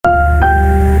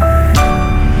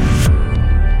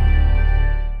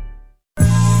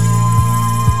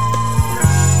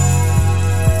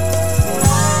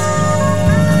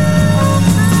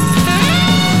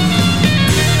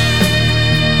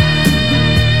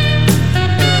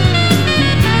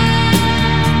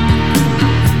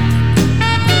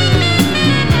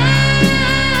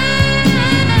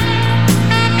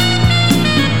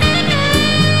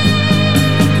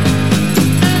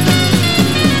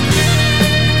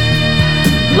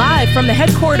from the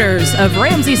headquarters of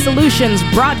Ramsey Solutions,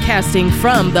 broadcasting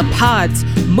from the Pods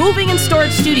Moving and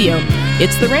Storage Studio.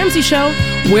 It's The Ramsey Show,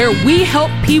 where we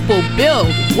help people build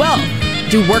wealth,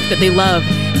 do work that they love,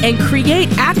 and create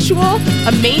actual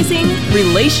amazing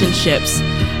relationships.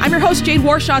 I'm your host, Jade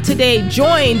Warshaw, today,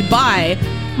 joined by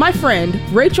my friend,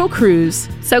 Rachel Cruz.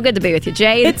 So good to be with you,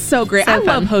 Jade. It's so great. So I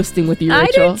love hosting with you,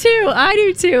 Rachel. I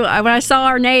do too. When I saw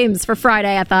our names for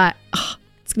Friday, I thought,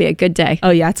 it's going to be a good day. Oh,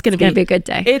 yeah, it's going to be a good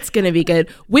day. It's going to be good.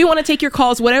 We want to take your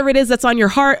calls, whatever it is that's on your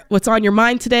heart, what's on your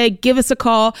mind today. Give us a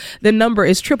call. The number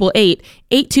is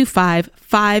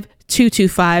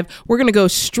 888-825-5225. We're going to go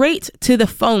straight to the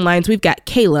phone lines. We've got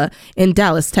Kayla in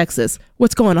Dallas, Texas.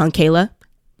 What's going on, Kayla?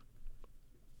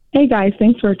 Hey, guys.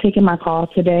 Thanks for taking my call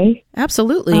today.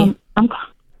 Absolutely. I'm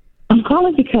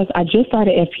calling because I just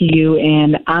started FPU,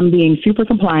 and I'm being super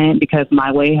compliant because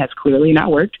my way has clearly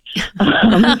not worked.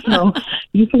 So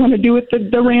you just want to do it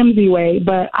the Ramsey way.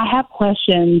 But I have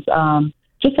questions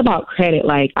just about credit.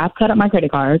 Like, I've cut up my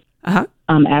credit cards as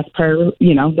per,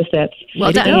 the steps.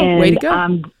 Well done. Way to go.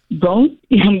 I'm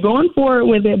going forward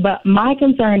with it. But my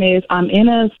concern is I'm in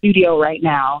a studio right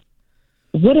now.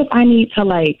 What if I need to,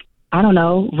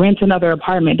 rent another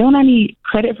apartment? Don't I need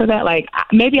credit for that?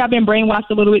 Maybe I've been brainwashed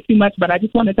a little bit too much, but I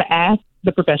just wanted to ask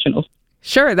the professionals.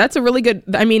 Sure. That's a really good,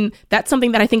 that's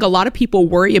something that I think a lot of people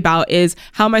worry about is,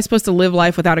 how am I supposed to live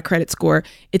life without a credit score?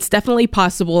 It's definitely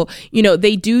possible.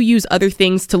 They do use other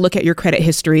things to look at your credit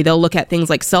history. They'll look at things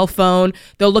like cell phone.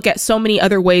 They'll look at so many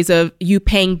other ways of you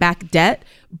paying back debt,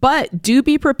 but do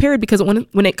be prepared, because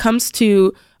when it comes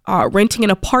to renting an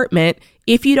apartment,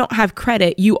 if you don't have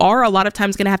credit, you are a lot of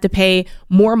times going to have to pay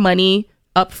more money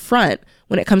up front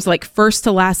when it comes to first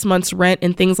to last month's rent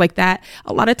and things like that.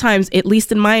 A lot of times, at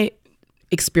least in my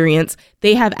experience,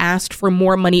 they have asked for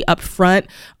more money up front.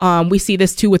 We see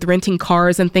this too with renting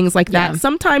cars and things like that.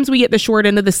 Sometimes we get the short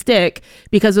end of the stick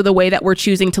because of the way that we're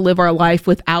choosing to live our life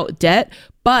without debt,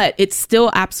 but it's still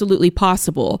absolutely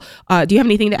possible. Do you have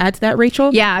anything to add to that,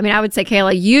 Rachel? Yeah, I would say,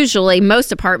 Kayla, usually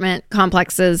most apartment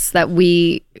complexes that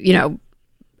we,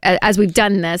 as we've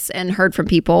done this and heard from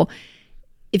people,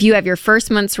 if you have your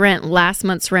first month's rent, last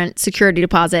month's rent, security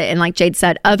deposit, and like Jade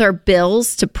said, other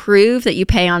bills to prove that you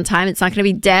pay on time, it's not going to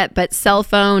be debt, but cell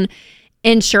phone,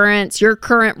 insurance, your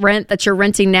current rent that you're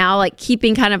renting now,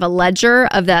 keeping kind of a ledger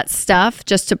of that stuff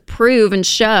just to prove and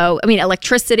show,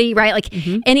 electricity, right?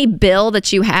 Any bill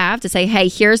that you have to say, hey,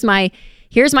 here's my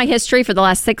history for the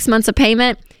last 6 months of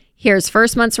payment. Here's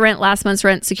first month's rent, last month's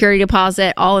rent, security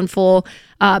deposit, all in full.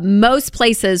 Most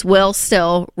places will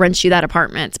still rent you that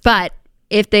apartment. But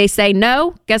if they say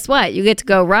no, guess what? You get to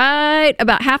go right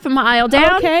about half a mile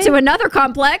down to another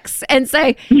complex and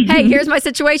say, hey, here's my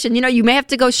situation. You may have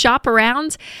to go shop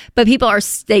around, but people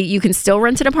you can still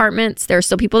rent an apartment. There are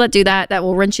still people that do that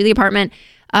will rent you the apartment.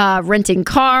 Renting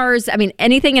cars,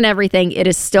 anything and everything. It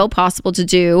is still possible to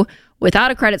do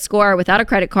without a credit score, without a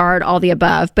credit card, all the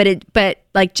above. But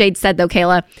like Jade said, though,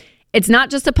 Kayla, it's not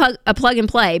just a plug and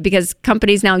play, because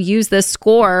companies now use this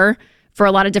score for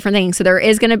a lot of different things. So there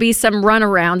is going to be some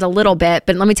runaround a little bit.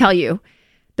 But let me tell you,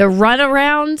 the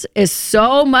runaround is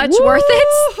so much worth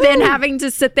it than having to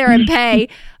sit there and pay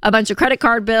a bunch of credit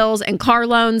card bills and car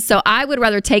loans. So I would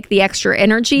rather take the extra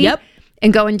energy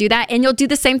and go and do that. And you'll do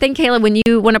the same thing, Kayla, when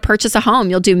you want to purchase a home.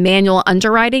 You'll do manual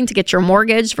underwriting to get your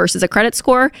mortgage versus a credit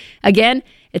score. Again,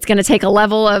 it's going to take a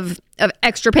level of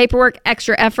extra paperwork,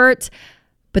 extra effort,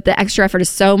 but the extra effort is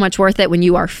so much worth it when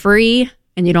you are free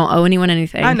and you don't owe anyone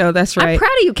anything. I know, that's right. I'm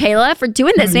proud of you, Kayla, for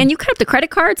doing this, man. You cut up the credit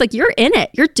cards. You're in it.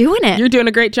 You're doing it. You're doing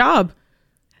a great job.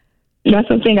 That's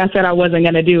something I said I wasn't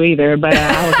going to do either, but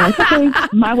I was like, okay,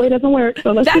 my way doesn't work.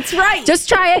 So That's right. Just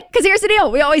try it. Because here's the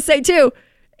deal. We always say, too,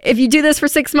 if you do this for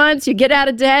 6 months, you get out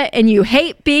of debt and you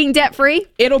hate being debt free,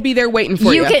 it'll be there waiting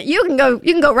for you. You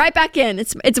can go right back in.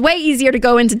 It's way easier to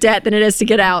go into debt than it is to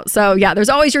get out. So yeah, there's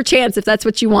always your chance if that's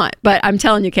what you want. But I'm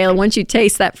telling you, Kayla, once you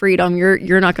taste that freedom,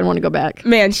 you're not going to want to go back.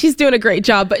 Man, she's doing a great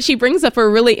job. But she brings up a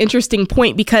really interesting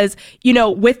point, because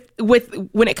with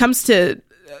when it comes to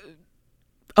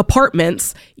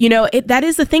apartments, that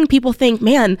is the thing. People think,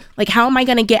 man, how am I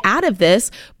going to get out of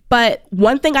this? But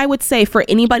one thing I would say for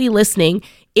anybody listening,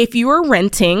 if you're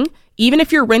renting, even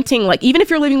if you're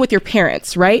living with your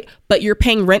parents, right? But you're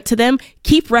paying rent to them,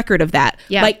 keep record of that.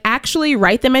 Yeah. Actually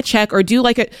write them a check or do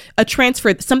a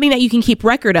transfer, something that you can keep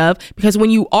record of, because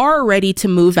when you are ready to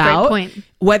move out,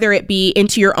 whether it be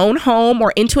into your own home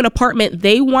or into an apartment,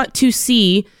 they want to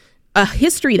see a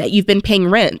history that you've been paying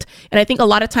rent. And I think a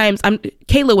lot of times,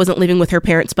 Kayla wasn't living with her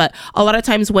parents, but a lot of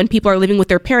times when people are living with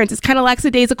their parents, it's kind of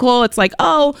lackadaisical. It's like,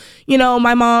 oh,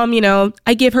 my mom,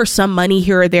 I give her some money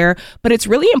here or there, but it's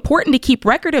really important to keep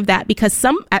record of that because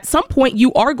at some point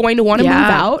you are going to want to move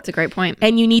out. That's a great point.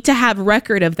 And you need to have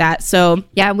record of that. So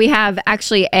yeah, we have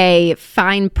actually a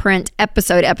fine print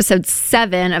episode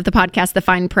 7 of the podcast, The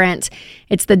Fine Print.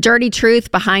 It's the dirty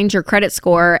truth behind your credit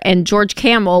score. And George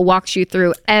Camel walks you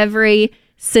through every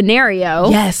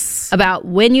scenario about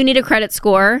when you need a credit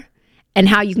score and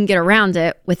how you can get around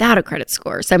it without a credit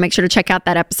score. So make sure to check out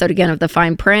that episode again of The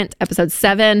Fine Print, episode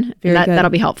 7. That'll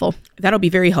be helpful. That'll be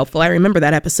very helpful. I remember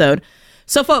that episode.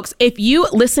 So folks, if you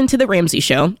listen to The Ramsey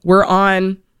Show, we're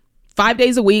on 5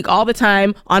 days a week, all the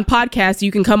time on podcasts.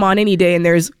 You can come on any day and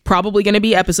there's probably going to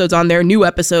be episodes on there, new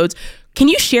episodes. Can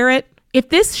you share it? If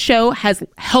this show has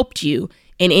helped you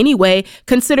in any way,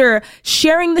 consider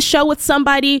sharing the show with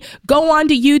somebody. Go on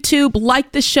to YouTube,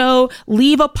 like the show,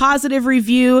 leave a positive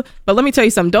review. But let me tell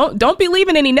you something. Don't be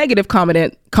leaving any negative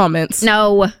comments.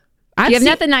 No. If you have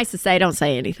nothing nice to say, don't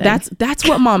say anything. That's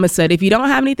what Mama said. If you don't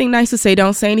have anything nice to say,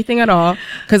 don't say anything at all.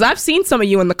 Because I've seen some of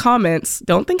you in the comments.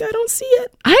 Don't think I don't see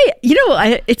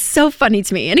it. It's so funny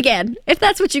to me. And again, if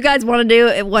that's what you guys want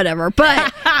to do, whatever.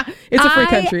 But it's a free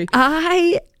country.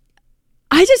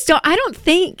 I don't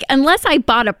think, unless I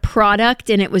bought a product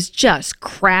and it was just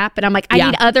crap and I'm like, I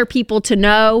need other people to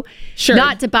know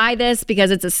not to buy this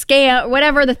because it's a scam,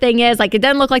 whatever the thing is, like it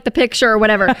doesn't look like the picture or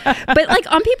whatever. But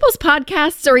like on people's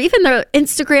podcasts or even their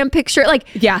Instagram picture,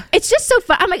 it's just so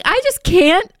fun. I'm like, I just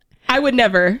can't. I would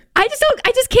never. I just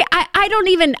can't. I don't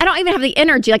even have the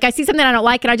energy. Like I see something I don't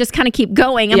like and I just kind of keep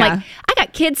going. I'm like, I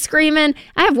got kids screaming.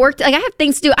 I have work. I have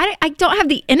things to do. I don't have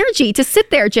the energy to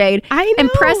sit there, Jade, and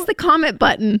press the comment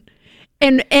button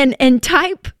and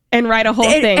type and write a whole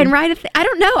thing and write a thing. I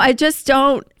don't know. I just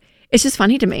don't. It's just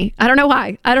funny to me. I don't know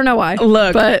why.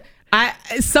 Look, but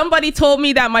somebody told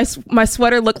me that my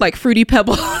sweater looked like Fruity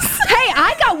Pebbles. Hey,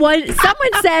 I got one.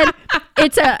 Someone said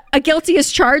it's a guilty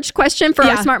as charged question for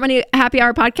our Smart Money Happy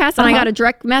Hour podcast. And I got a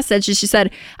direct message. And she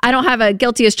said, I don't have a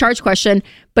guilty as charged question,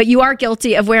 but you are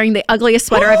guilty of wearing the ugliest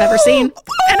sweater I've ever seen.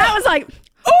 And I was like,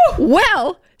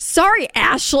 well, sorry,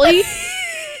 Ashley.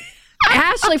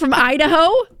 Ashley from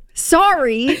Idaho.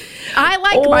 Sorry. I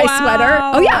like my sweater.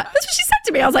 Oh, yeah. That's what she said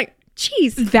to me. I was like,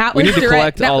 jeez. We need to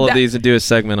collect all of these and do a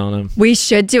segment on them. We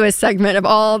should do a segment of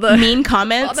all the mean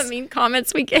comments. All the mean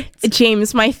comments we get.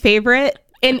 James, my favorite,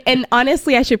 and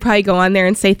honestly, I should probably go on there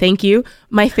and say thank you.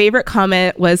 My favorite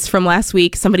comment was from last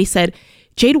week. Somebody said,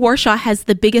 Jade Warshaw has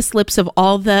the biggest lips of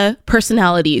all the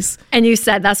personalities. And you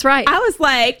said, that's right. I was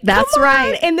like, that's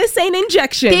right. And this ain't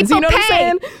injections. People you know what I'm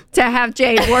saying? To have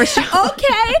Jade Warshaw.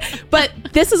 Okay. But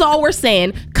this is all we're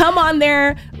saying. Come on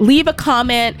there, leave a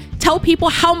comment, tell people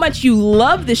how much you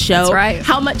love the show, that's right.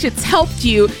 How much it's helped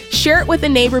you. Share it with a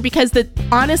neighbor because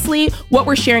honestly, what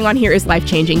we're sharing on here is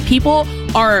life-changing. People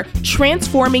are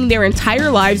transforming their entire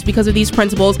lives because of these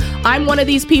principles. I'm one of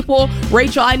these people.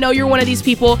 Rachel, I know you're one of these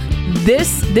people.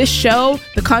 This show,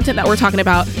 the content that we're talking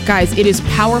about, guys, it is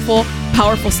powerful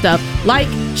stuff. Like,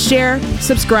 share,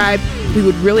 subscribe. We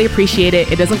would really appreciate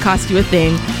it. It doesn't cost you a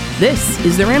thing. This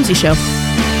is The Ramsey Show.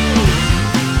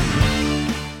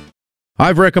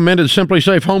 I've recommended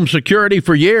SimpliSafe Home Security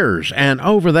for years, and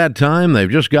over that time, they've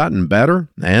just gotten better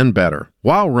and better,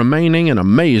 while remaining an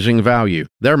amazing value.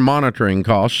 Their monitoring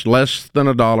costs less than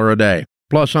 $1 a day.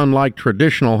 Plus, unlike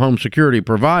traditional home security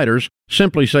providers,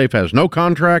 SimpliSafe has no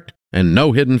contract and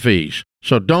no hidden fees.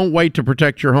 So don't wait to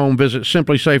protect your home. Visit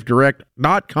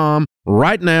SimpliSafeDirect.com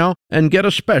right now and get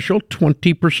a special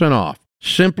 20% off.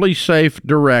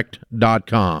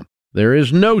 SimpliSafeDirect.com. There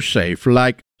is no safe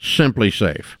like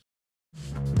SimpliSafe.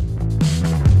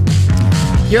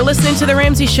 You're listening to The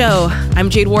Ramsey Show. I'm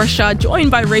Jade Warshaw,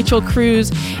 joined by Rachel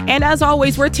Cruz. And as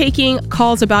always, we're taking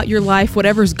calls about your life,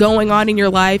 whatever's going on in your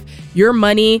life, your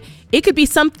money. It could be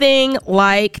something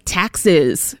like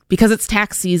taxes, because it's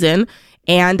tax season.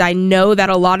 And I know that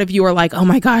a lot of you are like, oh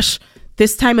my gosh,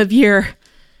 this time of year,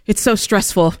 it's so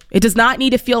stressful. It does not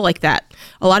need to feel like that.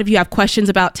 A lot of you have questions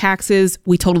about taxes.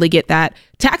 We totally get that.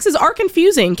 Taxes are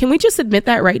confusing. Can we just admit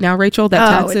that right now, Rachel, that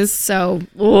taxes? It's so...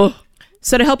 Ugh.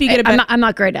 So to help you get a better... I'm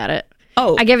not great at it.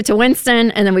 Oh. I give it to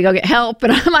Winston and then we go get help.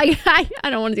 And I'm like, I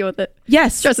don't want to deal with it.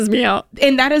 Yes. It stresses me out.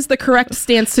 And that is the correct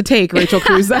stance to take, Rachel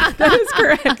Cruz. That is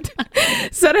correct.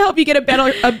 So to help you get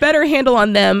a better handle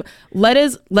on them, let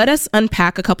us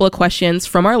unpack a couple of questions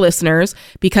from our listeners,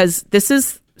 because this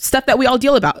is stuff that we all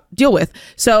deal with.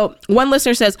 So one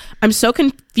listener says, I'm so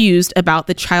confused about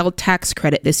the child tax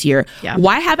credit this year. Yeah.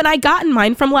 Why haven't I gotten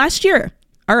mine from last year?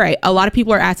 All right. A lot of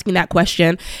people are asking that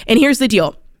question. And here's the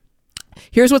deal.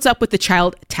 Here's what's up with the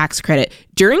child tax credit.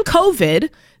 During COVID,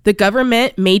 the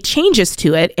government made changes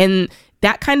to it, and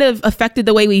that kind of affected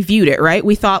the way we viewed it, right?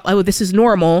 We thought, oh, this is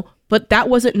normal, but that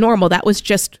wasn't normal. That was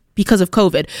just because of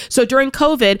COVID. So during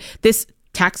COVID, this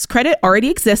tax credit already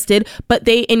existed, but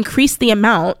they increased the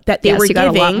amount that they were giving.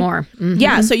 Got a lot more. Mm-hmm.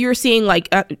 Yeah. So you were seeing like,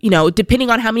 depending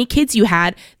on how many kids you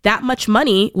had, that much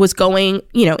money was going,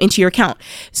 into your account.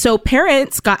 So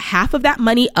parents got half of that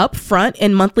money up front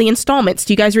in monthly installments.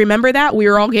 Do you guys remember that? We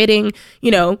were all getting,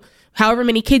 however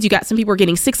many kids you got. Some people were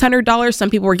getting $600. Some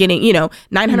people were getting,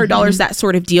 $900, that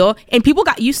sort of deal. And people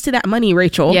got used to that money,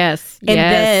 Rachel. Yes. And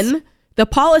then the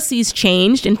policies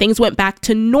changed and things went back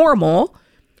to normal.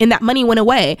 And that money went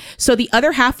away. So the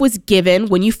other half was given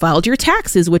when you filed your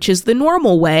taxes, which is the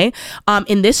normal way.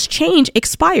 And this change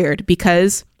expired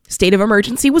because state of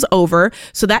emergency was over.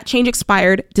 So that change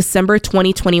expired December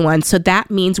 2021. So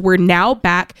that means we're now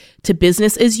back to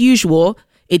business as usual.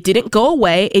 It didn't go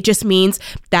away. It just means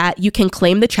that you can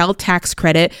claim the child tax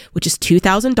credit, which is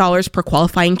 $2,000 per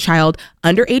qualifying child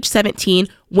under age 17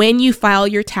 when you file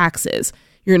your taxes.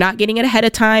 You're not getting it ahead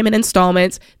of time in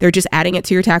installments. They're just adding it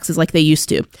to your taxes like they used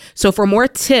to. So for more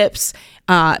tips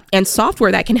and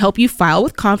software that can help you file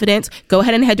with confidence, go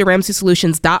ahead and head to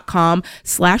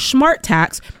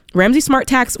RamseySolutions.com/SmartTax. Ramsey Smart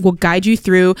Tax will guide you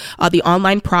through the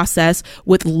online process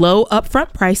with low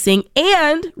upfront pricing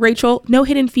and, Rachel, no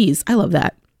hidden fees. I love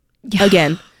that. Yeah.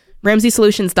 Again,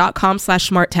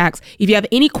 RamseySolutions.com/SmartTax. If you have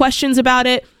any questions about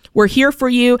it, we're here for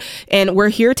you, and we're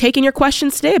here taking your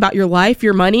questions today about your life,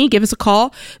 your money. Give us a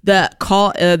call. The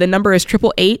number is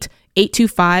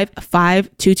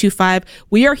 888-825-5225.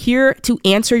 We are here to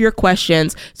answer your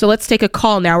questions. So let's take a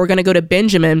call now. We're going to go to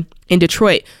Benjamin in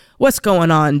Detroit. What's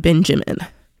going on, Benjamin?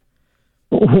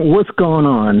 What's going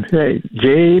on? Hey,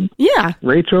 Jade. Yeah.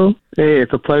 Rachel. Hey,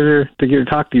 it's a pleasure to get to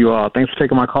talk to you all. Thanks for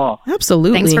taking my call.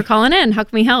 Absolutely. Thanks for calling in. How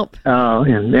can we help?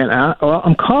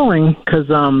 I'm calling because,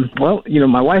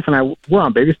 my wife and I, we're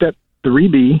on baby step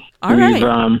 3B. All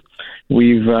right.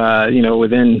 We've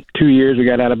within 2 years, we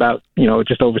got out about,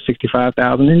 just over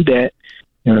 $65,000 in debt.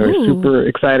 We're super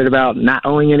excited about not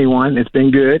owing anyone. It's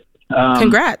been good.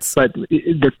 Congrats. But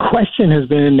the question has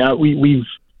been,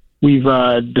 We've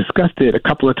discussed it a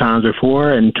couple of times before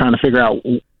and trying to figure out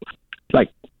like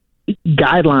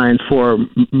guidelines for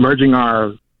merging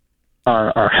our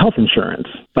health insurance.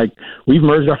 Like we've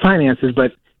merged our finances,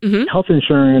 but health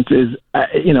insurance is,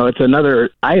 it's another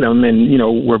item and,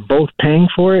 we're both paying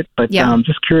for it. But I'm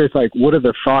just curious, like what are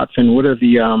the thoughts and what are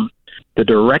the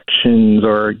directions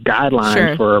or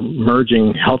guidelines for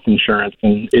merging health insurance?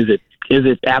 And is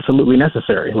it absolutely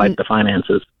necessary, like the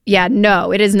finances? Yeah,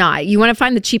 no, it is not. You want to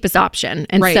find the cheapest option.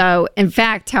 And so, in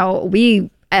fact, how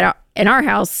we, in our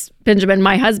house, Benjamin,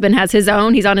 my husband has his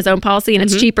own, he's on his own policy, and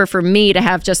it's cheaper for me to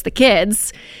have just the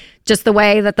kids, just the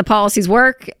way that the policies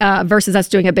work versus us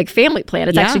doing a big family plan.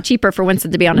 It's actually cheaper for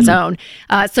Winston to be on his own.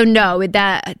 So no,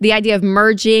 the idea of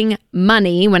merging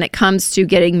money when it comes to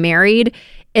getting married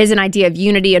is an idea of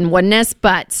unity and oneness,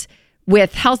 but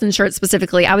with health insurance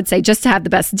specifically, I would say just to have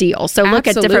the best deal. So look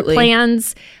at different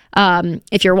plans.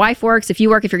 If your wife works, if you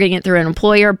work, if you're getting it through an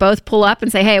employer, both pull up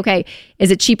and say, hey, okay, is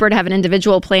it cheaper to have an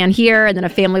individual plan here and then a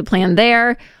family plan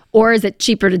there? Or is it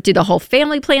cheaper to do the whole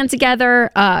family plan together?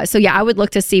 So yeah, I would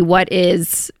look to see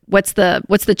what's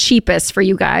the cheapest for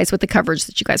you guys with the coverage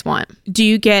that you guys want. Do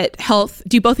you get health?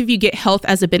 Do both of you get health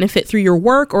as a benefit through your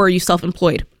work, or are you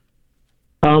self-employed?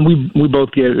 We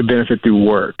both get a benefit through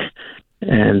work.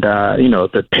 And,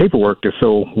 the paperwork is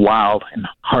so wild and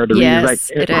hard to read. Like,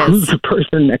 who's the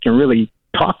person that can really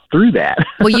talk through that?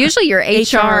 Well, usually your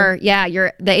HR,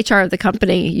 the HR of the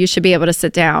company, you should be able to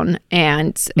sit down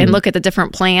and look at the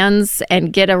different plans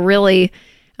and get a really,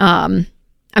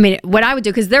 what I would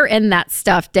do, because they're in that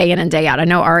stuff day in and day out. I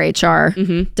know our HR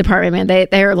department, man,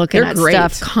 they are looking at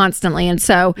stuff constantly. And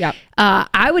so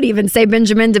I would even say,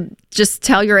 Benjamin, to just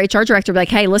tell your HR director, be like,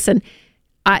 hey, listen,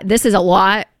 this is a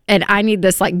lot. And I need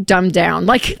this like dumbed down.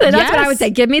 Like that's what I would say.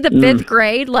 Give me the fifth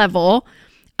grade level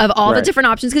of all the different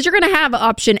options, because you're going to have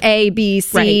option A, B,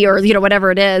 C, or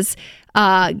whatever it is.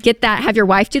 Get that. Have your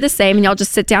wife do the same, and y'all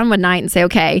just sit down one night and say,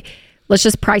 okay, let's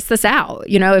just price this out.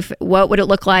 What would it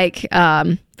look like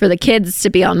for the kids to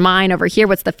be on mine over here?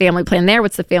 What's the family plan there?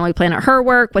 What's the family plan at her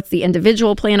work? What's the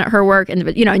individual plan at her work? And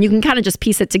and you can kind of just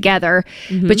piece it together.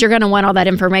 But you're going to want all that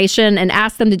information and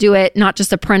ask them to do it, not just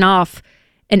to print off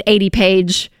an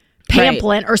 80-page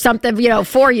pamphlet or something,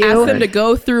 for you. Ask them to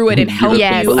go through it and help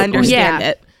you understand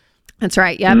it. That's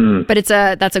right. Yep. But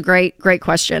that's a great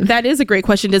question. That is a great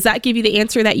question. Does that give you the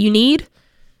answer that you need?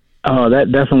 Oh,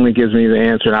 that definitely gives me the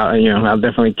answer. I'll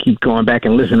definitely keep going back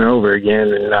and listening over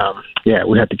again. And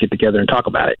we have to get together and talk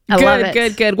about it. I love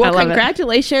it. Good. Well,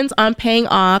 congratulations on paying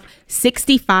off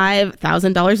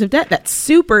 $65,000 of debt. That's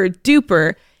super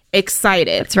duper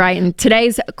excited. That's right. And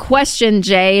today's question,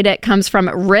 Jade, it comes from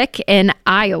Rick in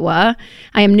Iowa.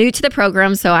 I am new to the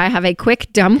program, so I have a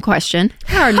quick dumb question.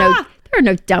 There are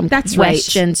no dumb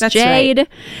questions, That's Jade. Right.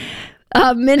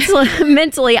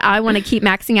 Mentally, I want to keep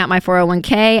maxing out my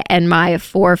 401k and my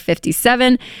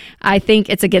 457. I think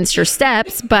it's against your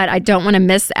steps, but I don't want to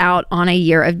miss out on a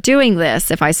year of doing this.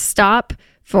 If I stop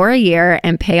for a year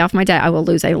and pay off my debt, I will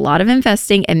lose a lot of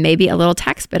investing and maybe a little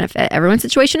tax benefit. Everyone's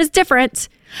situation is different,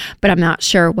 but I'm not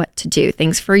sure what to do.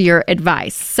 Thanks for your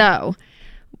advice. So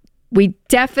we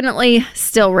definitely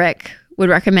still, Rick, would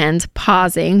recommend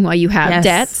pausing while you have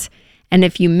debt. And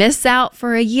if you miss out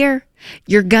for a year,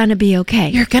 you're going to be okay.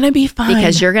 You're going to be fine.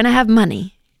 Because you're going to have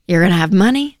money. You're going to have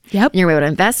money. Yep. And you're able to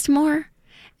invest more.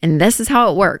 And this is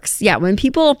how it works. Yeah, when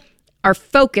people are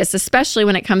focused, especially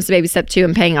when it comes to baby step 2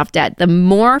 and paying off debt, the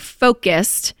more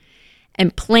focused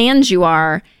and planned you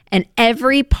are, and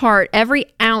every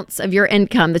ounce of your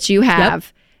income that you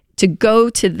have to go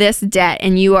to this debt,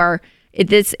 and you are,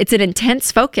 it's an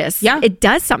intense focus. Yeah. It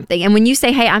does something. And when you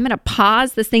say, hey, I'm going to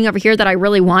pause this thing over here that I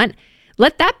really want,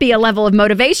 let that be a level of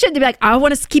motivation to be like, I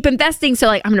want to keep investing. So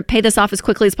I'm going to pay this off as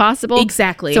quickly as possible.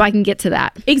 Exactly. So I can get to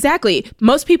that. Exactly.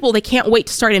 Most people, they can't wait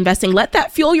to start investing. Let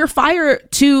that fuel your fire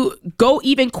to go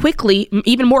even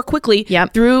more quickly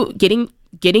through getting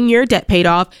your debt paid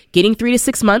off, getting 3 to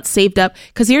 6 months saved up.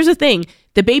 Because here's the thing.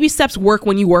 The baby steps work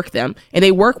when you work them, and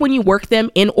they work when you work them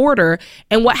in order.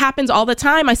 And what happens all the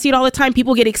time, I see it all the time,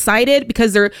 people get excited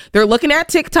because they're looking at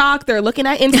TikTok, they're looking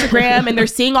at Instagram, and they're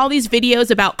seeing all these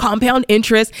videos about compound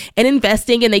interest and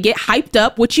investing, and they get hyped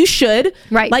up, which you should.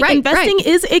 Right. Investing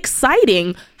is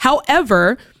exciting.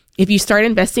 However, if you start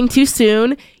investing too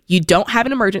soon, you don't have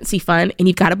an emergency fund, and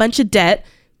you've got a bunch of debt,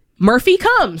 Murphy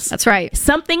comes. That's right.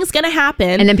 Something's going to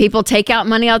happen. And then people take out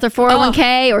money out their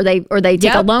 401k or they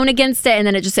take a loan against it, and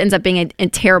then it just ends up being a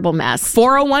terrible mess.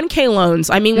 401k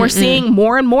loans. I mean, we're seeing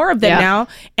more and more of them now.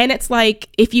 And it's like,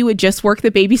 if you would just work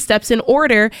the baby steps in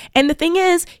order. And the thing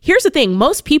is, here's the thing.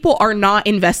 Most people are not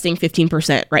investing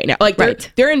 15% right now. Like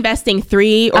they're investing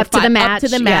 3 or up 5 up to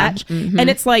the match. And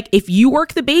it's like, if you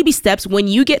work the baby steps, when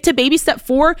you get to baby step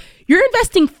 4, you're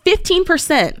investing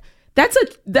 15%. That's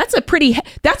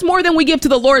more than we give to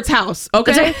the Lord's house.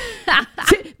 Okay.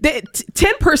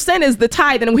 10% is the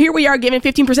tithe, and here we are giving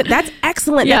 15%. That's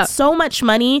excellent. Yeah. That's so much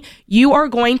money. You are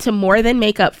going to more than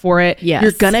make up for it. Yes.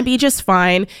 You're going to be just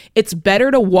fine. It's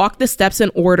better to walk the steps in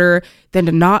order than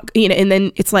to not, and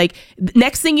then it's like,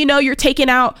 next thing you know, you're taking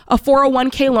out a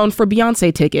 401k loan for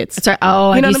Beyonce tickets. That's right.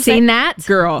 Oh, have you seen that?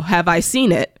 Girl, have I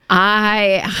seen it?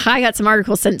 I got some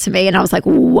articles sent to me, and I was like,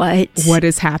 what? What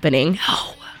is happening?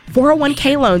 No.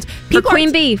 401k loans. For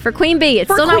Queen Bee. It's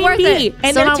still not worth it.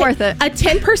 And still not worth it. A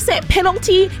 10%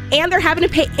 penalty, and they're having to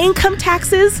pay income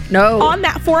taxes on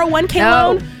that 401k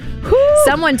loan. Whew.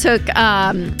 Someone took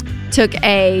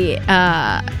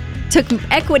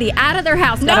equity out of their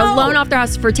house, got a loan off their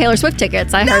house for Taylor Swift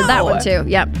tickets. I heard that one too.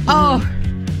 Yep. Oh,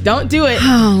 don't do it.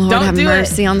 Oh, Lord, don't have do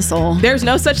mercy on the soul. There's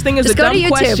no such thing as Just a dumb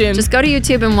question. Just go to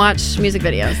YouTube and watch music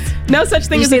videos. No such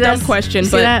thing as a dumb question,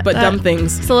 but dumb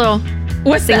things. It's a little.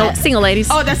 What's single ladies?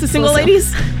 Oh, that's the single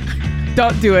ladies?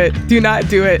 Don't do it. Do not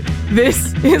do it.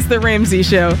 This is The Ramsey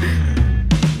Show.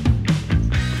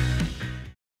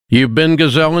 You've been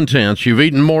gazelle intense. You've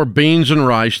eaten more beans and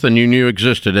rice than you knew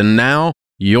existed, and now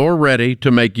you're ready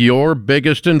to make your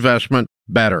biggest investment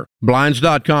better.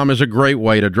 Blinds.com is a great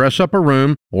way to dress up a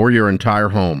room or your entire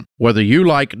home. Whether you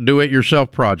like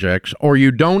do-it-yourself projects or you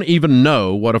don't even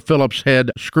know what a Phillips head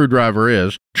screwdriver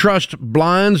is, trust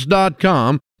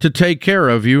Blinds.com to take care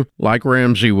of you like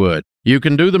Ramsey would. You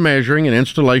can do the measuring and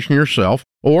installation yourself,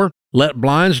 or let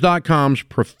Blinds.com's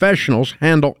professionals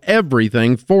handle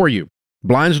everything for you.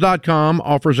 Blinds.com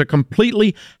offers a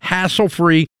completely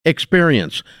hassle-free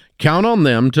experience. Count on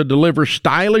them to deliver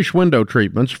stylish window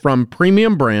treatments from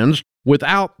premium brands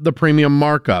without the premium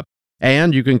markup.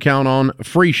 And you can count on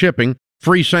free shipping,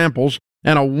 free samples,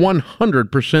 and a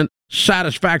 100%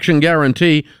 satisfaction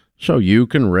guarantee so you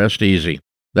can rest easy.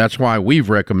 That's why we've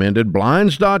recommended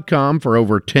Blinds.com for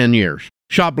over 10 years.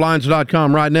 Shop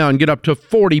Blinds.com right now and get up to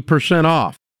 40%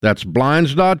 off. That's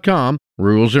Blinds.com.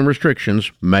 Rules and restrictions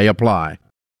may apply.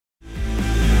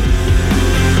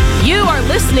 You are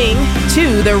listening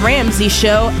to The Ramsey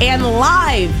Show, and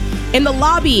live in the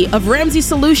lobby of Ramsey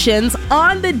Solutions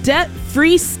on the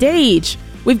debt-free stage,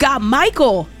 we've got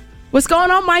Michael. What's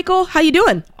going on, Michael? How you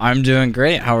doing? I'm doing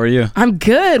great. How are you? I'm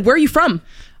good. Where are you from?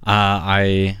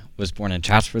 I was born in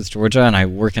Chatsworth, Georgia, and I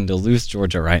work in Duluth,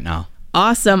 Georgia right now.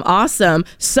 Awesome.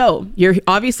 So you're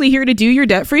obviously here to do your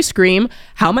debt-free scream.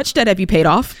 How much debt have you paid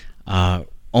off?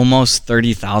 Almost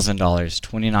 $30,000,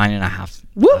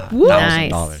 $29,500.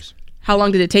 Nice. How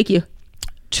long did it take you?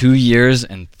 2 years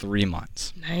and 3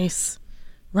 months. Nice.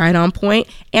 Right on point.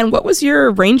 And what was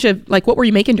your range of, what were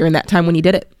you making during that time when you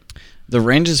did it? The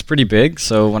range is pretty big.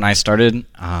 So when I started,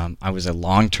 I was a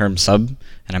long-term sub,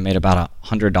 and I made about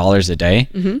 $100 a day.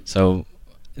 Mm-hmm. So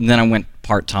and then I went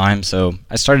part-time. So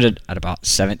I started at about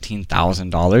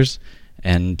 $17,000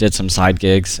 and did some side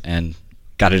gigs and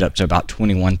got it up to about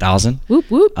 $21,000. Whoop,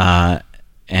 whoop.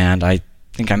 And I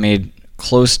think I made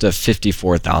close to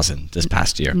 $54,000 this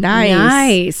past year.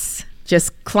 Nice.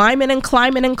 Just climbing and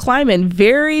climbing and climbing.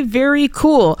 Very, very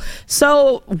cool.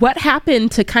 So what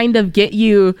happened to kind of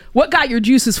what got your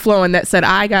juices flowing that said,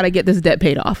 I got to get this debt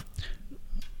paid off?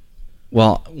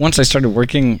 Well, once I started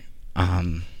working,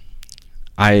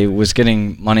 I was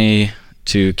getting money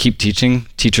to keep teaching.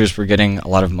 Teachers were getting a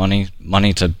lot of money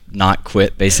to not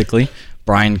quit, basically.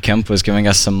 Brian Kemp was giving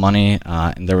us some money,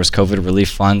 and there was COVID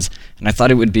relief funds. And I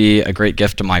thought it would be a great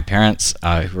gift to my parents,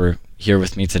 who are here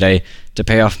with me today, to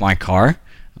pay off my car.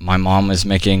 My mom was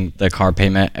making the car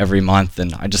payment every month,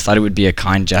 and I just thought it would be a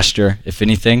kind gesture, if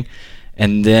anything.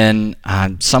 And then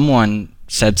someone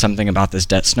said something about this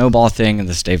debt snowball thing and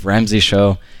this Dave Ramsey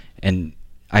show, and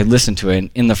I listened to it. And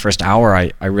in the first hour,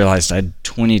 I realized I had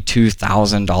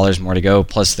 $22,000 more to go,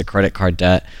 plus the credit card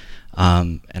debt.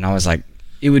 And I was like,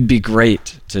 it would be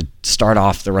great to start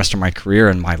off the rest of my career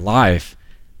and my life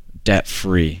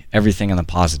debt-free, everything in the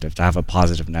positive, to have a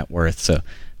positive net worth. So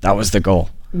that was the goal.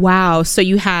 Wow. So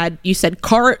you said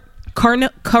car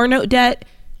note debt,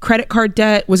 credit card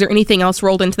debt. Was there anything else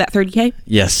rolled into that 30K?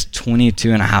 Yes,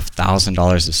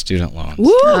 $22,500 of student loans. Woo!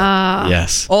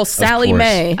 Yes. Oh, Sally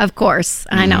Mae. Of course.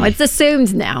 I know. It's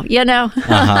assumed now,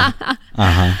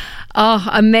 Oh,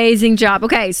 amazing job.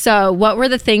 Okay, so what were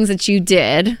the things that you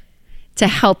did to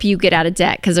help you get out of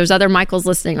debt? Because there's other Michaels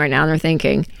listening right now and they're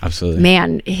thinking, absolutely,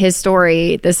 man, his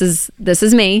story, this is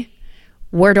me.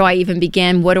 Where do I even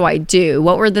begin? What do I do?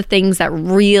 What were the things that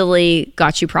really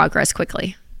got you progress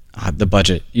quickly? The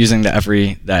budget, using the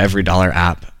Every Dollar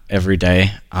app every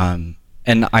day. And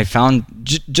I found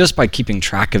just by keeping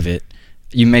track of it,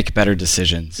 you make better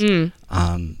decisions.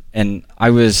 And I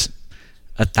was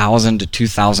 $1,000 to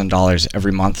 $2,000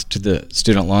 every month to the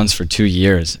student loans for 2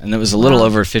 years, and it was a little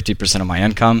over 50% of my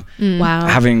income. Wow.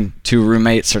 Having two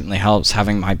roommates certainly helps.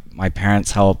 Having my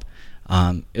parents help.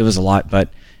 It was a lot, but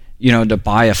to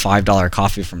buy a $5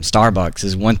 coffee from Starbucks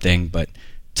is one thing, but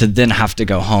to then have to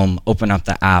go home, open up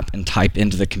the app, and type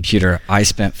into the computer, I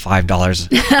spent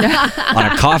 $5 on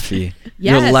a coffee.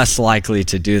 Yes. You're less likely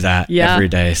to do that every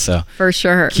day. So for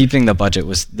sure, keeping the budget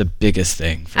was the biggest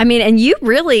thing. And you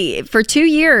really, for 2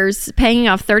 years, paying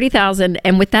off $30,000,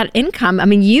 and with that income,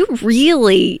 you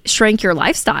really shrank your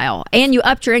lifestyle, and you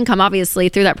upped your income obviously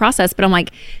through that process. But I'm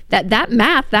like, that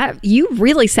math, that you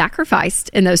really sacrificed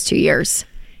in those 2 years.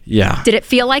 Yeah. Did it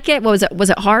feel like it? Was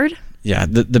it hard? Yeah.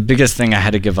 The biggest thing I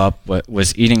had to give up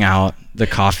was eating out, the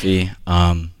coffee,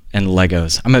 and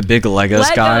Legos. I'm a big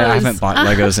Legos guy. I haven't bought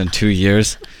Legos in 2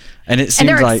 years. And it seems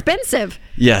they're like expensive.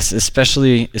 Yes,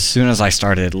 especially as soon as I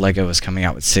started, Lego was coming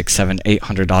out with $600, $700,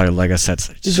 $800 Lego sets.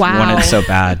 I just wanted so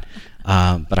bad.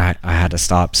 But I had to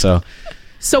stop. So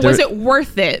was it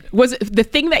worth it? Was it the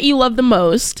thing that you love the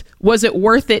most? Was it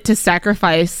worth it to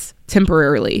sacrifice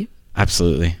temporarily?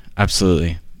 Absolutely.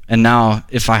 Absolutely. And now,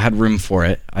 if I had room for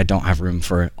it, I don't have room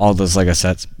for all those Lego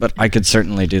sets, but I could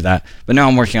certainly do that. But now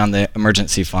I'm working on the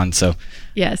emergency fund, so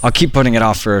yes, I'll keep putting it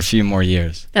off for a few more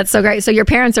years. That's so great. So your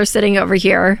parents are sitting over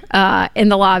here in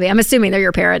the lobby. I'm assuming they're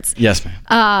your parents. Yes, ma'am.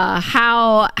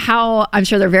 How I'm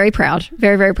sure they're very proud,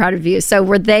 very, very proud of you. So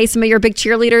were they some of your big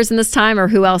cheerleaders in this time, or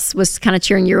who else was kind of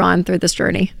cheering you on through this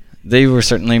journey? They were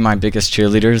certainly my biggest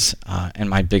cheerleaders and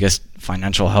my biggest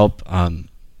financial help.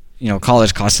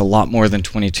 College costs a lot more than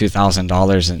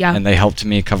 $22,000, and they helped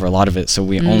me cover a lot of it. So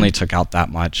we only took out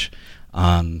that much.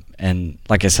 And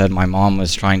like I said, my mom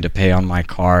was trying to pay on my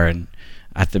car. And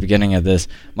at the beginning of this,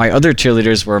 my other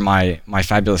cheerleaders were my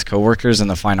fabulous coworkers in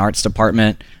the fine arts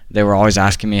department. They were always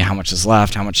asking me how much is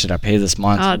left, how much should I pay this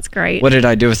month? Oh, that's great. What did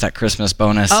I do with that Christmas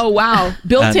bonus? Oh, wow.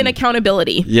 Built-in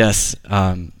accountability. Yes.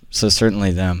 So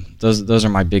certainly them. Those are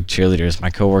my big cheerleaders, my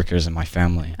coworkers and my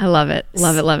family. I love it.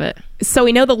 Love it. Love it. So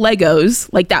we know the Legos,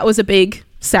 that was a big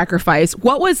sacrifice.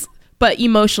 But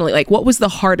emotionally, what was the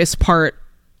hardest part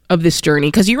of this journey?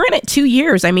 Because you were in it 2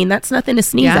 years. That's nothing to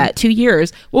sneeze at. 2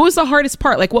 years. What was the hardest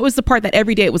part? What was the part that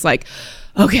every day it was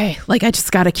okay, I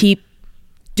just got to keep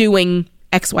doing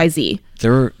XYZ?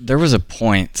 There was a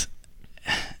point,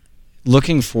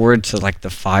 looking forward to like the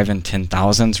 5 and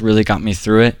 10,000s really got me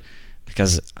through it,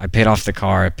 because I paid off the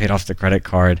car, I paid off the credit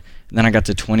card, and then I got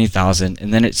to 20,000,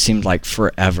 and then it seemed like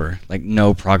forever, like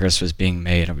no progress was being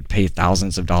made. I would pay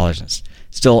thousands of dollars and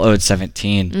still owed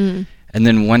 17. And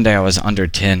then one day I was under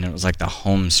 10. It was like the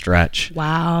home stretch.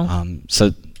 Wow.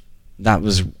 So that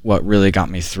was what really got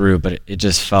me through, but it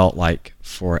just felt like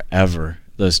forever,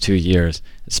 those 2 years,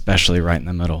 especially right in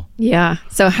the middle. Yeah.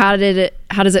 So how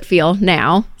does it feel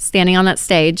now, standing on that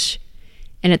stage,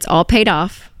 and it's all paid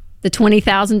off? The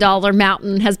 $20,000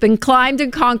 mountain has been climbed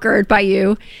and conquered by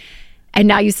you, and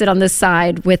now you sit on this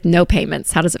side with no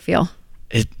payments. How does it feel?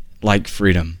 It like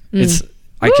freedom.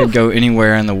 I could go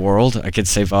anywhere in the world. I could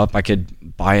save up. I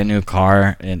could buy a new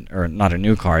car, or not a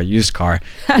new car, a used car,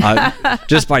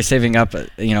 just by saving up,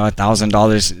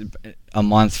 $1,000 a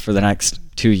month for the next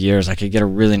 2 years. I could get a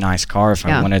really nice car if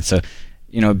I wanted. So,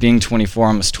 being 24,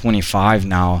 almost 25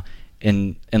 now,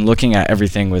 and looking at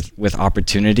everything with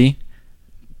opportunity,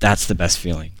 that's the best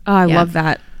feeling. Oh, I love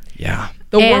that. Yeah.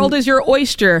 The world is your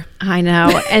oyster. I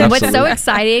know. And what's so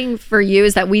exciting for you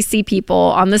is that we see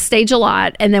people on the stage a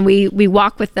lot, and then we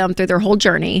walk with them through their whole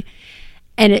journey.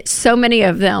 And so many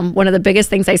of them, one of the biggest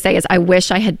things they say is, I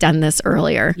wish I had done this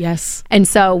earlier. Yes. And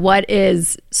so what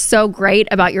is so great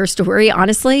about your story,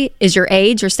 honestly, is your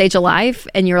age, your stage of life.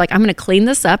 And you're like, I'm going to clean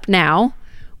this up now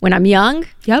when I'm young.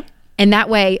 Yep. And that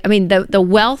way, I mean, the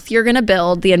wealth you're going to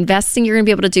build, the investing you're going to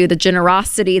be able to do, the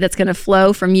generosity that's going to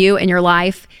flow from you in your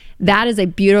life, that is a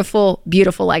beautiful,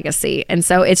 beautiful legacy. And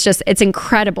so it's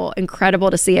incredible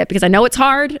to see it, because I know it's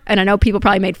hard, and I know people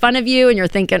probably made fun of you, and you're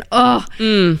thinking, God,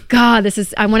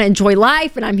 I want to enjoy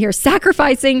life, and I'm here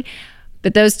sacrificing.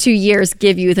 But those 2 years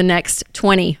give you the next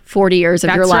 20, 40 years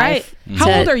of your life. Right.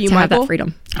 How old are you, Michael? Have that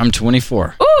freedom. I'm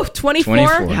 24. Ooh, 24?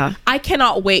 Yeah. I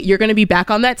cannot wait. You're going to be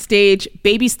back on that stage.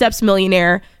 Baby Steps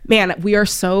Millionaire. Man, we are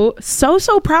so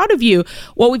proud of you.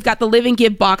 Well, we've got the Live and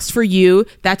Give box for you.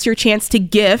 That's your chance to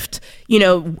gift,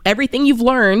 everything you've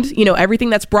learned, everything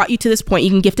that's brought you to this point.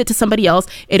 You can gift it to somebody else.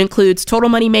 It includes Total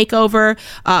Money Makeover,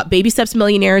 Baby Steps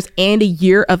Millionaires, and a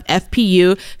year of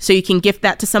FPU. So you can gift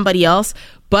that to somebody else.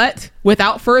 But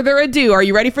without further ado, are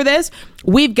you ready for this?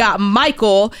 We've got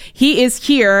Michael. He is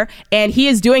here, and he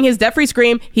is doing his debt-free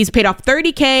scream. He's paid off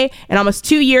 $30K in almost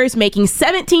 2 years, making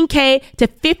 $17K to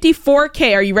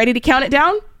 $54K. Are you ready to count it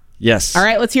down? Yes. All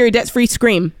right, let's hear your debt-free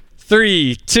scream.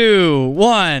 3, 2,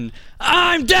 1.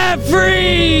 I'm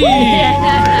debt-free!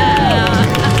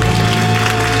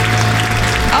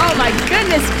 Oh, my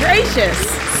goodness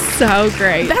gracious. So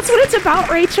great. That's what it's about,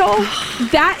 Rachel.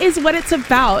 That is what it's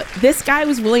about. This guy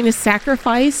was willing to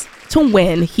sacrifice to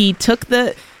win. He took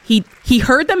he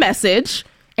heard the message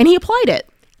and he applied it.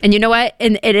 And you know what?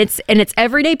 And it's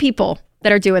everyday people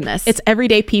that are doing this. It's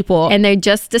everyday people. And they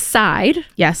just decide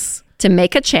yes, to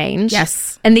make a change.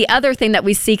 Yes. And the other thing that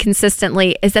we see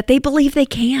consistently is that they believe they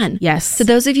can. Yes. So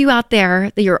those of you out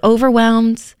there that you're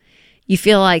overwhelmed, you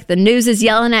feel like the news is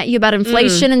yelling at you about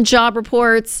inflation and job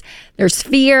reports. There's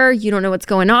fear. You don't know what's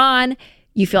going on.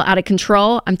 You feel out of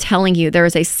control. I'm telling you, there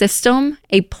is a system,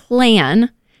 a plan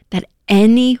that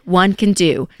anyone can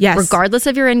do. Yes. Regardless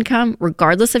of your income,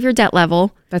 regardless of your debt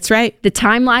level. That's right. The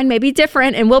timeline may be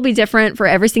different and will be different for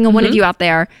every single one of you out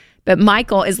there. But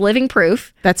Michael is living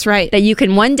proof. That's right. That you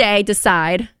can one day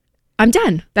decide, I'm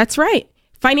done. That's right.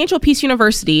 Financial Peace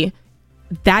University.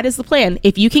 That is the plan.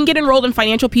 If you can get enrolled in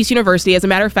Financial Peace University, as a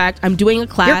matter of fact, I'm doing a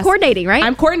class. You're coordinating, right?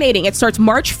 I'm coordinating. It starts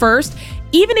March 1st.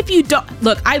 Even if you don't,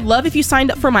 look, I'd love if you signed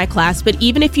up for my class, but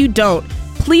even if you don't,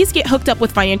 please get hooked up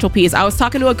with Financial Peace. I was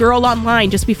talking to a girl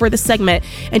online just before the segment,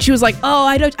 and she was like,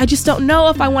 I just don't know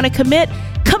if I want to commit.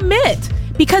 Commit.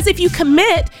 Because if you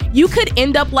commit, you could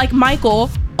end up like Michael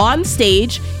on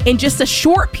stage in just a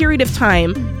short period of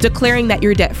time declaring that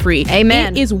you're debt free.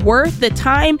 Amen. It is worth the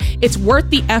time. It's worth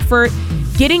the effort.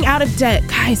 Getting out of debt,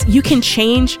 guys, you can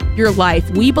change your life.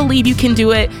 We believe you can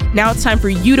do it. Now it's time for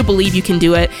you to believe you can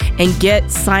do it and get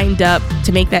signed up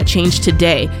to make that change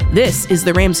today. This is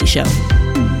The Ramsey Show.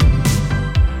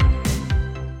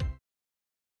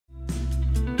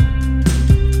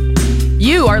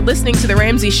 You are listening to The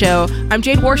Ramsey Show. I'm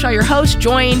Jade Warshaw, your host,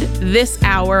 joined this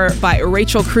hour by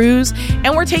Rachel Cruz,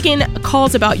 and we're taking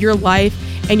calls about your life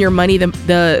and your money.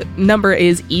 The number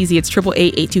is easy. It's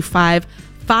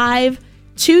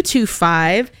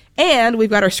 888-825-5225, and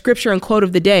we've got our scripture and quote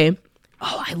of the day.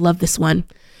 Oh, I love this one.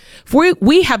 For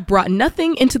we have brought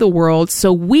nothing into the world,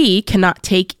 so we cannot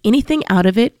take anything out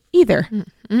of it either.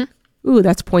 Mm-hmm. Ooh,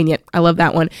 that's poignant. I love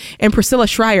that one. And Priscilla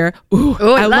Schreier. Ooh,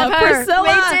 I love her.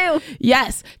 Priscilla. Me too.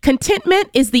 Yes. Contentment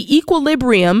is the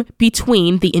equilibrium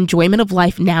between the enjoyment of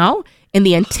life now and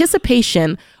the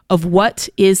anticipation of what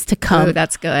is to come. Oh,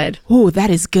 that's good. Oh, that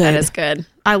is good. That is good.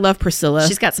 I love Priscilla.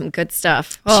 She's got some good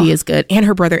stuff. She is good. And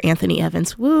her brother, Anthony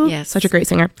Evans. Woo. Yes. Such a great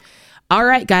singer. All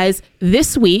right, guys.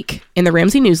 This week in the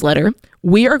Ramsey newsletter,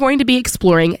 we are going to be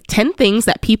exploring 10 things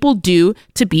that people do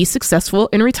to be successful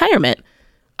in retirement.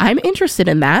 I'm interested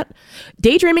in that.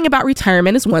 Daydreaming about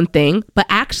retirement is one thing, but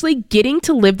actually getting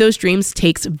to live those dreams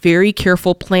takes very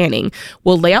careful planning.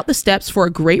 We'll lay out the steps for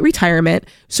a great retirement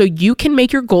so you can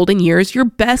make your golden years your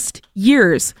best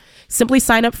years. Simply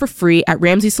sign up for free at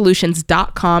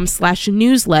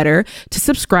RamseySolutions.com/newsletter to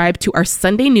subscribe to our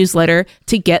Sunday newsletter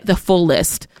to get the full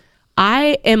list.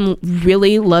 I am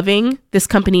really loving this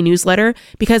company newsletter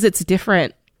because it's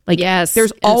different. Like, yes,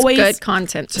 there's always good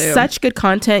content too. Such good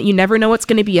content. You never know what's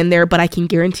going to be in there, but I can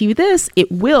guarantee you this,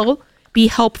 it will be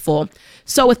helpful.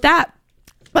 So with that,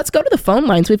 let's go to the phone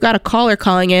lines. We've got a caller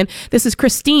calling in. This is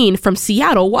Christine from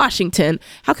Seattle, Washington.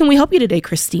 How can we help you today,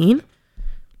 Christine?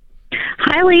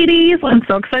 Hi, ladies. I'm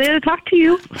so excited to talk to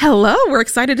you. Hello. We're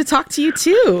excited to talk to you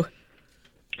too.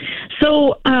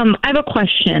 So I have a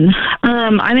question.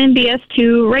 I'm in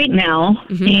BS2 right now,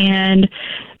 and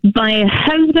my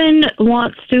husband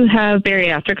wants to have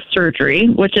bariatric surgery,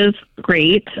 which is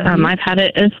great. I've had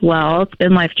it as well. It's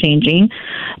been life-changing.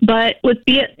 But with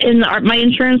my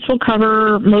insurance will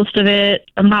cover most of it.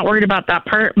 I'm not worried about that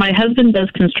part. My husband does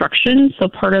construction, so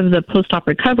part of the post-op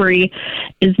recovery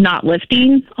is not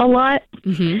lifting a lot.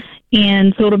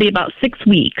 And so it'll be about 6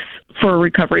 weeks for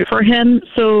recovery for him.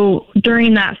 So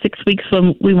during that 6 weeks,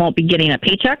 we won't be getting a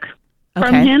paycheck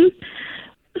from him.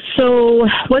 So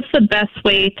what's the best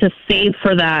way to save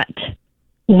for that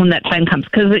when that time comes?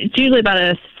 Because it's usually about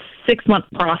a 6-month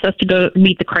process to go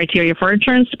meet the criteria for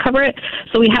insurance to cover it.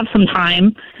 So we have some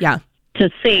time to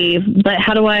save. But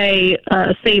how do I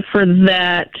save for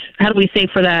that? How do we save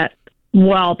for that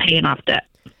while paying off debt?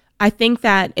 I think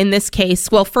that in this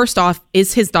case, well, first off,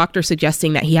 is his doctor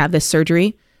suggesting that he have this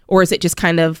surgery, or is it just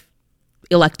kind of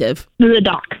elective? The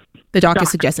doc. The doc is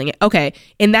suggesting it. Okay.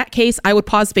 In that case, I would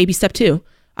pause baby step 2.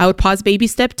 I would pause baby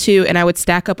step 2 and I would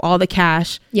stack up all the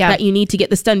cash that you need to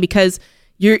get this done, because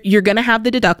you're going to have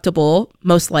the deductible,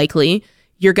 most likely.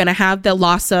 You're going to have the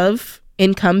loss of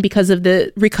income because of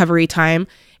the recovery time.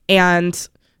 And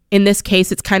in this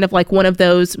case, it's kind of like one of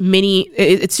those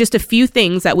it's just a few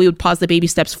things that we would pause the baby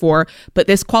steps for, but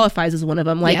this qualifies as one of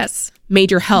them, like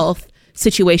major health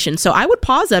situation. So I would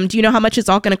pause them. Do you know how much it's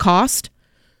all going to cost?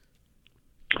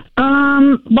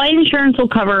 My insurance will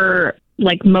cover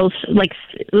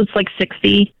it's like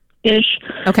 60-ish.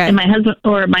 Okay. And my husband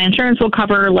or my insurance will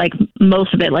cover like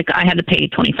most of it. Like I had to pay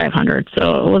 $2,500,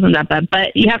 so it wasn't that bad.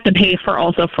 But you have to pay for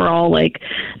all like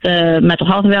the mental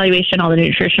health evaluation, all the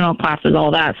nutritional classes, all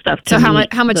that stuff. So how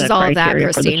much is all of that,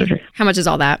 Christine? How much is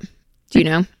all that? Do you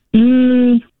know?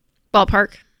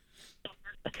 Ballpark?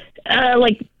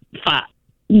 Like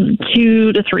 $2,000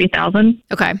 to $3,000.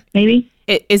 Okay. Maybe.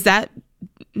 Is that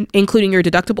including your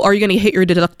deductible? Are you going to hit your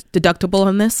deductible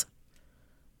on this?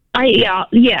 Yeah.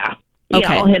 Okay.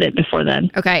 I'll hit it before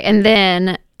then. Okay. And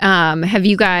then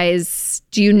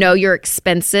do you know your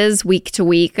expenses week to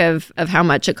week of how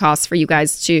much it costs for you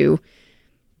guys to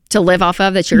live off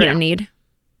of that you're going to need?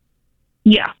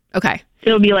 Yeah. Okay.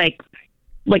 It'll be like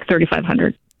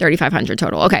 $3,500. $3,500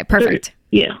 total. Okay. Perfect.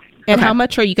 Yeah. And how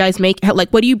much are you guys making? Like,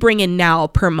 what do you bring in now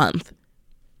per month?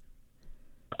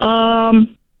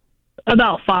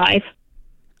 About $5,000.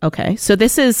 Okay. So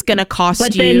this is going to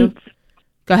cost you.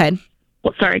 Go ahead.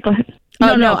 Well, sorry, go ahead.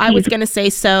 No, I was going to say,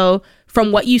 so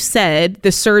from what you said,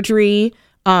 the surgery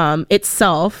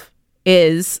itself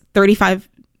is $3,500.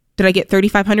 Did I get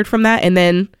 $3,500 from that? And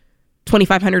then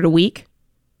 $2,500 a week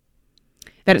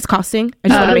that it's costing? I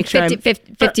just want to make sure.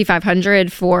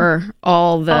 $5,500 for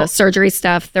all the surgery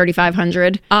stuff,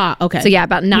 $3,500. Okay. So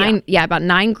about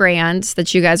 $9,000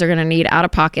 that you guys are going to need out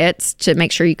of pocket to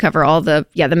make sure you cover all the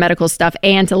medical stuff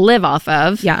and to live off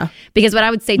of. Yeah. Because what I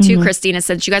would say too, Christina,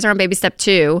 since you guys are on baby step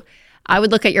 2, I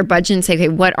would look at your budget and say, okay,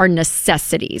 what are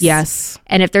necessities? Yes.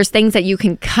 And if there's things that you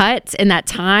can cut in that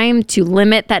time to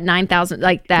limit that $9,000,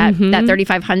 like that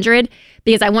 $3,500,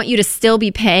 because I want you to still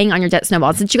be paying on your debt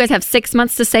snowball. Since you guys have 6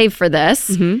 months to save for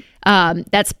this,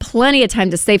 that's plenty of time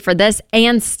to save for this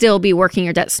and still be working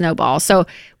your debt snowball. So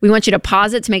we want you to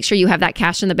pause it to make sure you have that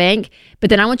cash in the bank. But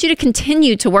then I want you to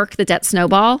continue to work the debt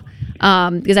snowball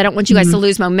because I don't want you guys to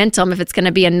lose momentum if it's going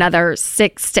to be another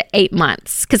 6 to 8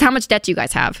 months. Because how much debt do you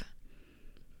guys have?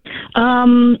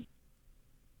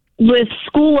 With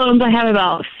school loans, I have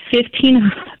about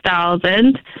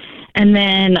 $15,000, and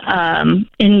then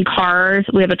in cars,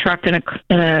 we have a truck and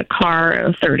a car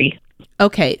of $30,000.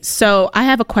 Okay, so I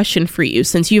have a question for you.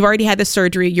 Since you've already had the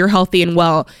surgery, you're healthy and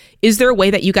well, is there a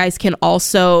way that you guys can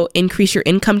also increase your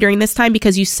income during this time?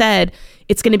 Because you said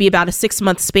it's going to be about a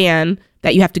 6-month span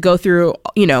that you have to go through,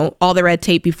 all the red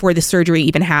tape before the surgery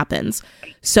even happens.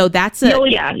 So that's Oh,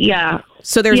 yeah.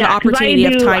 So there's an opportunity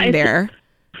of time there.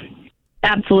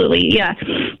 Absolutely, yeah.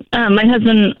 My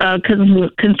husband, because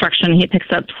of construction, he picks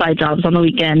up side jobs on the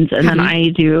weekends, and then I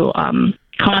do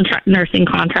nursing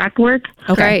contract work.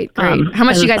 Okay, great. How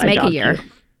much do you guys make a year?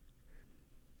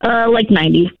 Like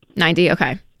 90. 90,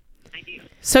 okay.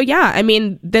 So yeah, I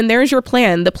mean, then there's your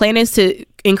plan. The plan is to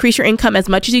increase your income as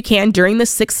much as you can during the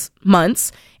 6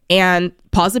 months and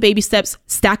pause the baby steps,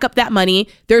 stack up that money.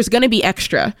 There's going to be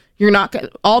extra.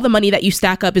 All the money that you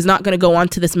stack up is not going to go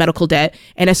onto this medical debt.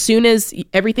 And as soon as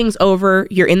everything's over,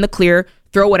 you're in the clear,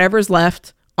 throw whatever's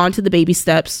left onto the baby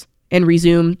steps and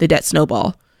resume the debt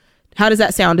snowball. How does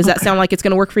that sound? Does that sound like it's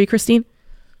going to work for you, Christine?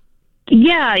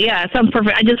 Yeah, it sounds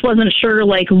perfect. I just wasn't sure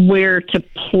where to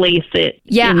place it.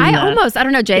 Yeah, I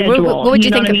don't know, Jade. What would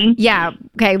you think? I mean? Yeah,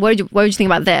 okay. What would you think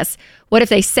about this? What if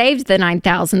they saved the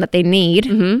 $9,000 that they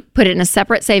need, put it in a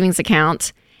separate savings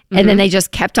account, and then they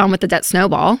just kept on with the debt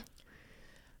snowball?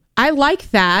 I like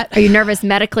that. Are you nervous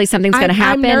medically something's going to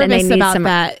happen and they need some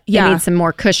that. Yeah. They need some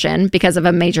more cushion because of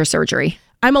a major surgery?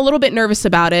 I'm a little bit nervous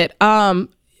about it.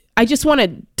 I just want to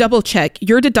double check.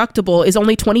 Your deductible is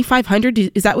only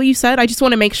 $2,500. Is that what you said? I just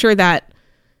want to make sure that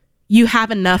you have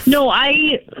enough. No.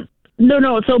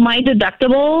 So my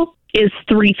deductible is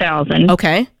 $3,000.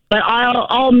 Okay. But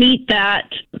I'll meet that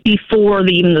before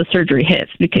even the surgery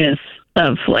hits because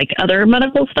of other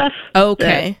medical stuff.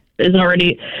 Okay. Is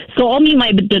already, so I'll meet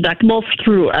my deductible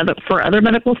for other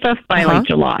medical stuff by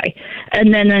July,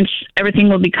 and then everything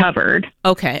will be covered.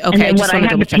 Okay. And then what I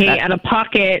have to pay out of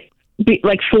pocket,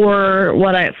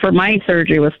 for my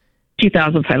surgery was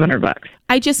 $2,500.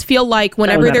 I just feel like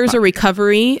whenever there's a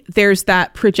recovery, there's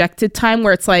that projected time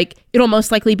where it's it'll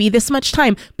most likely be this much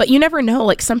time, but you never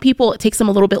know. Some people, it takes them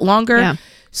a little bit longer. Yeah.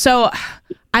 So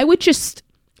I would just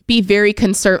be very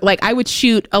concerned. I would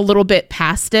shoot a little bit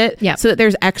past it so that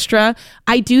there's extra.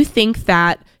 I do think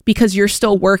that because you're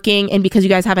still working and because you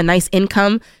guys have a nice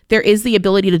income, there is the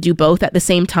ability to do both at the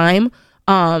same time.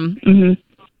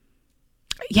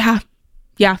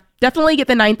 Yeah, definitely get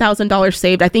the $9,000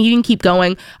 saved. I think you can keep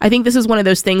going. I think this is one of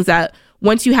those things that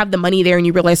once you have the money there and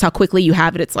you realize how quickly you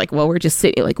have it, it's we're just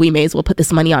sitting, we may as well put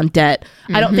this money on debt.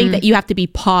 I don't think that you have to be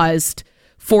paused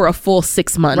for a full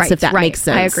 6 months, if that makes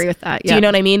sense. I agree with that. Do you know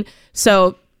what I mean?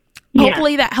 So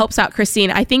hopefully that helps out,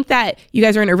 Christine. I think that you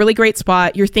guys are in a really great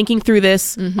spot. You're thinking through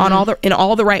this in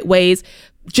all the right ways.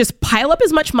 Just pile up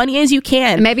as much money as you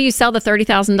can. And maybe you sell the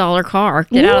 $30,000 car,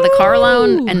 get out of the car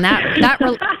loan, and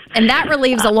that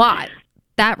relieves a lot.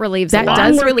 That relieves a lot.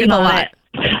 That does relieve a lot.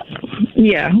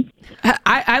 Yeah.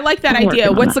 I like that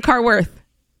idea. What's the car worth?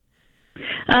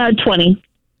 20.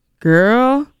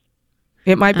 Girl,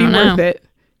 it might be worth it.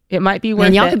 It might be worth it.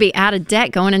 And y'all could be out of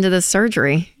debt going into this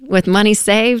surgery with money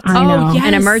saved. Yes.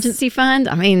 An emergency fund.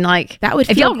 I mean, that would.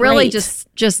 If y'all really just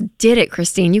did it,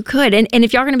 Christine, you could. And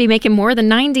if y'all are going to be making more than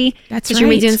 90, that's right. You're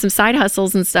going to be doing some side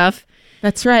hustles and stuff.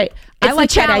 That's right. I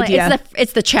like that idea.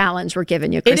 It's the challenge we're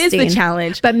giving you, Christine. It is the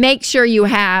challenge. But make sure you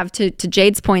have, to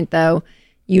Jade's point though,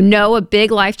 a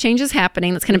big life change is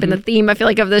happening. That's kind of been the theme, I feel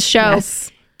of this show.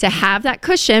 Yes. To have that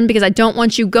cushion, because I don't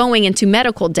want you going into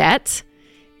medical debt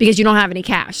because you don't have any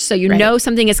cash. So know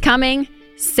something is coming,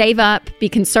 save up, be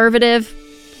conservative,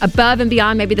 above and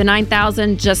beyond maybe the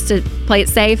 $9,000 just to play it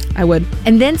safe. I would.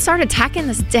 And then start attacking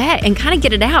this debt and kind of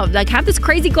get it out. Have this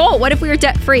crazy goal. What if we were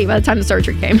debt free by the time the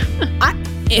surgery came?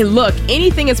 And look,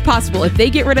 anything is possible. If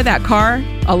they get rid of that car,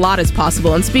 a lot is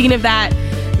possible. And speaking of that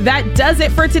does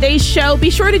it for today's show. Be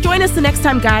sure to join us the next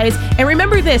time, guys. And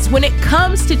remember this, when it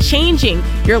comes to changing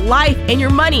your life and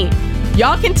your money,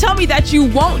 y'all can tell me that you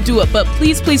won't do it, but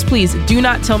please, please, please do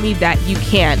not tell me that you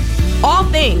can't. All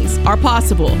things are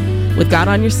possible. With God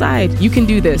on your side, you can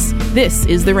do this. This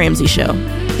is The Ramsey Show.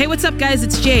 Hey, what's up, guys?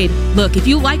 It's Jade. Look, if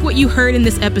you like what you heard in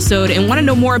this episode and want to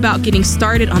know more about getting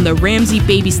started on the Ramsey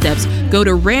baby steps, go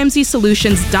to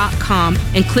RamseySolutions.com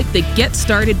and click the Get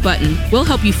Started button. We'll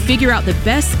help you figure out the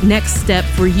best next step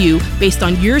for you based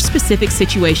on your specific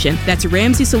situation. That's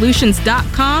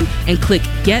RamseySolutions.com and click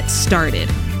Get Started.